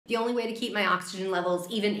The only way to keep my oxygen levels,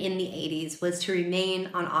 even in the 80s, was to remain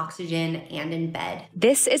on oxygen and in bed.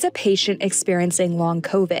 This is a patient experiencing long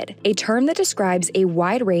COVID, a term that describes a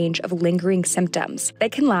wide range of lingering symptoms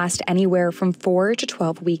that can last anywhere from 4 to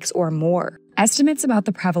 12 weeks or more. Estimates about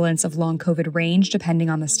the prevalence of long COVID range depending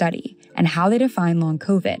on the study and how they define long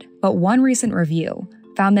COVID, but one recent review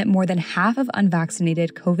found that more than half of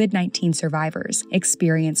unvaccinated COVID-19 survivors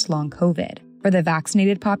experienced long COVID. For the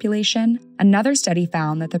vaccinated population, another study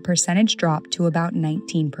found that the percentage dropped to about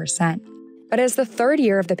 19%. But as the third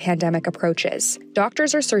year of the pandemic approaches,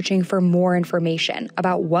 doctors are searching for more information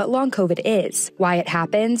about what long COVID is, why it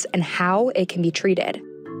happens, and how it can be treated.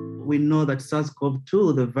 We know that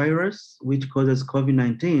SARS-CoV-2, the virus which causes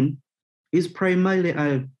COVID-19, is primarily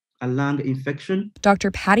a lung infection.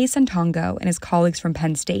 Dr. Patty Santongo and his colleagues from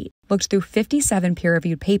Penn State looked through 57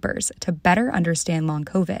 peer-reviewed papers to better understand long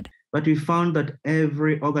COVID. But we found that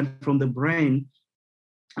every organ from the brain,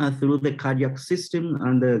 through the cardiac system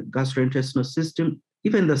and the gastrointestinal system,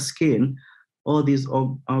 even the skin, all these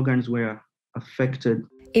organs were affected.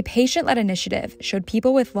 A patient-led initiative showed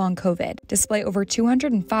people with long COVID display over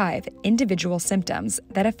 205 individual symptoms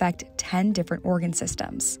that affect 10 different organ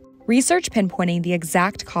systems. Research pinpointing the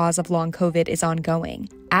exact cause of long COVID is ongoing,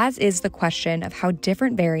 as is the question of how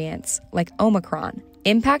different variants, like Omicron,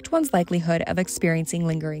 impact one's likelihood of experiencing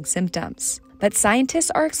lingering symptoms. But scientists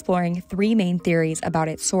are exploring three main theories about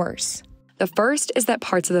its source. The first is that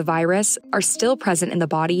parts of the virus are still present in the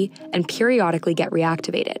body and periodically get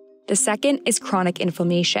reactivated. The second is chronic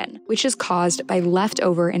inflammation, which is caused by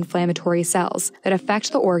leftover inflammatory cells that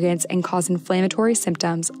affect the organs and cause inflammatory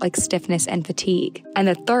symptoms like stiffness and fatigue. And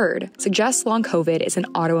the third suggests long COVID is an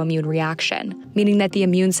autoimmune reaction, meaning that the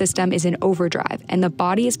immune system is in overdrive and the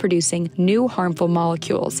body is producing new harmful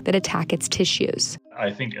molecules that attack its tissues. I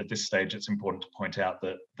think at this stage, it's important to point out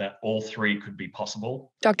that all three could be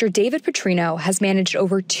possible. Dr. David Petrino has managed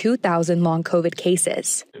over 2,000 long COVID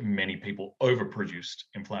cases. Many people overproduced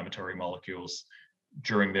inflammatory molecules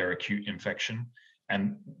during their acute infection,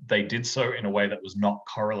 and they did so in a way that was not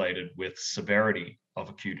correlated with severity of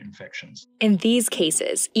acute infections. In these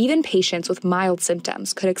cases, even patients with mild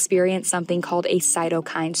symptoms could experience something called a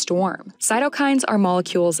cytokine storm. Cytokines are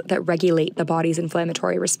molecules that regulate the body's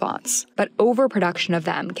inflammatory response, but overproduction of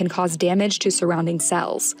them can cause damage to surrounding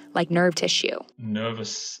cells, like nerve tissue.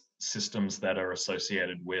 Nervous systems that are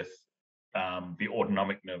associated with the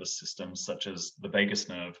autonomic nervous system, such as the vagus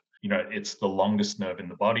nerve, it's the longest nerve in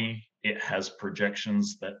the body. It has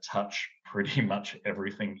projections that touch pretty much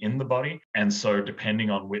everything in the body. And so depending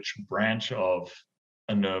on which branch of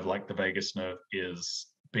a nerve like the vagus nerve is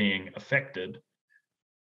being affected,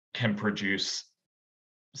 can produce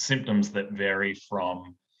symptoms that vary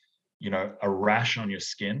from, a rash on your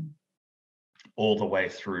skin all the way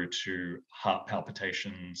through to heart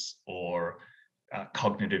palpitations or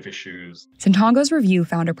cognitive issues. Santongo's review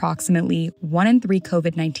found approximately 1 in 3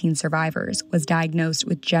 COVID-19 survivors was diagnosed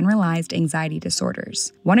with generalized anxiety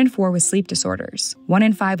disorders, 1 in 4 with sleep disorders, 1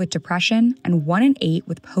 in 5 with depression, and 1 in 8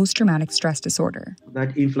 with post-traumatic stress disorder.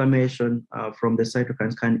 That inflammation from the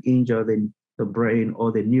cytokines can injure the brain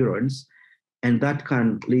or the neurons, and that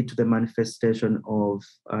can lead to the manifestation of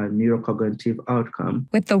neurocognitive outcome.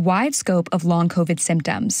 With the wide scope of long COVID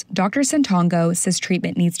symptoms, Dr. Santongo says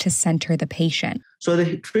treatment needs to center the patient. So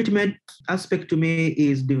the treatment aspect to me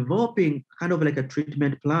is developing kind of like a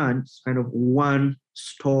treatment plan, kind of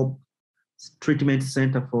one-stop treatment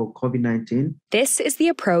center for COVID-19. This is the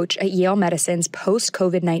approach at Yale Medicine's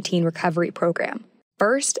post-COVID-19 recovery program.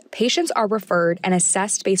 First, patients are referred and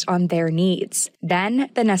assessed based on their needs. Then,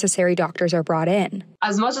 the necessary doctors are brought in.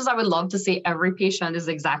 As much as I would love to say every patient is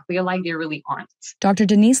exactly alike, they really aren't. Dr.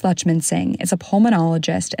 Denise Lechman Singh is a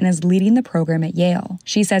pulmonologist and is leading the program at Yale.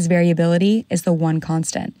 She says variability is the one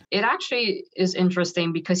constant. It actually is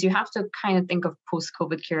interesting because you have to kind of think of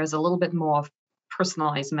post-COVID care as a little bit more of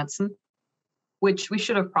personalized medicine, which we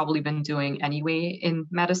should have probably been doing anyway in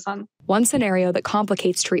medicine. One scenario that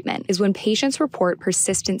complicates treatment is when patients report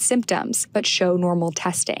persistent symptoms but show normal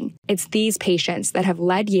testing. It's these patients that have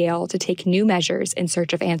led Yale to take new measures in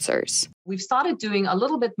search of answers. We've started doing a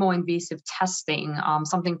little bit more invasive testing,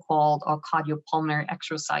 something called a cardiopulmonary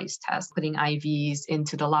exercise test, putting IVs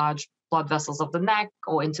into the large blood vessels of the neck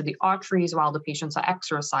or into the arteries while the patients are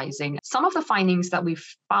exercising. Some of the findings that we've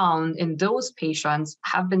found in those patients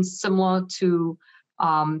have been similar to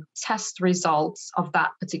test results of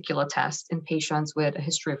that particular test in patients with a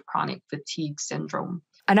history of chronic fatigue syndrome.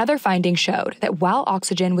 Another finding showed that while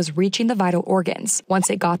oxygen was reaching the vital organs, once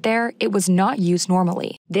it got there, it was not used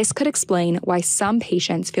normally. This could explain why some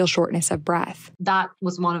patients feel shortness of breath. That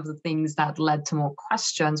was one of the things that led to more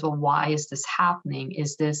questions. Well, why is this happening?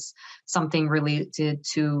 Is this something related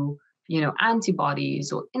to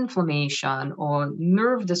antibodies or inflammation or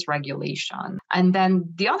nerve dysregulation? And then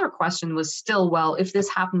the other question was still, well, if this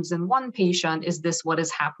happens in one patient, is this what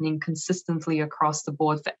is happening consistently across the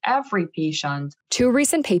board for every patient? 2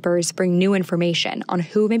 recent papers bring new information on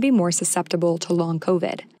who may be more susceptible to long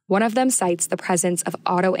COVID. One of them cites the presence of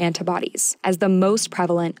autoantibodies as the most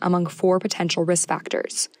prevalent among 4 potential risk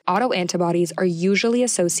factors. Autoantibodies are usually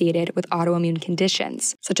associated with autoimmune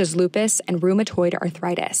conditions, such as lupus and rheumatoid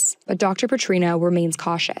arthritis. But Dr. Petrino remains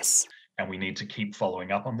cautious. And we need to keep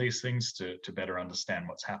following up on these things to better understand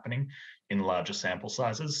what's happening in larger sample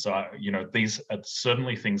sizes. So, these are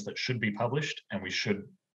certainly things that should be published, and we should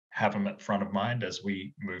have them at front of mind as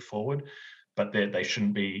we move forward. But they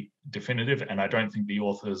shouldn't be definitive, and I don't think the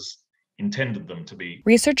authors intended them to be.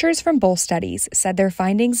 Researchers from both studies said their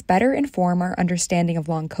findings better inform our understanding of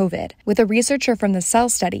long COVID, with a researcher from the Cell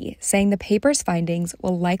study saying the paper's findings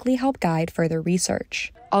will likely help guide further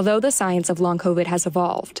research. Although the science of long COVID has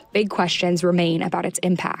evolved, big questions remain about its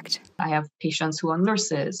impact. I have patients who are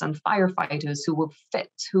nurses and firefighters who were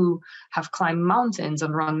fit, who have climbed mountains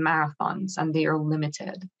and run marathons, and they are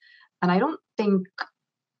limited. And I don't think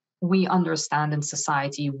we understand in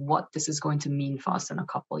society what this is going to mean for us in a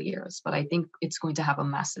couple of years, but I think it's going to have a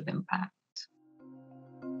massive impact.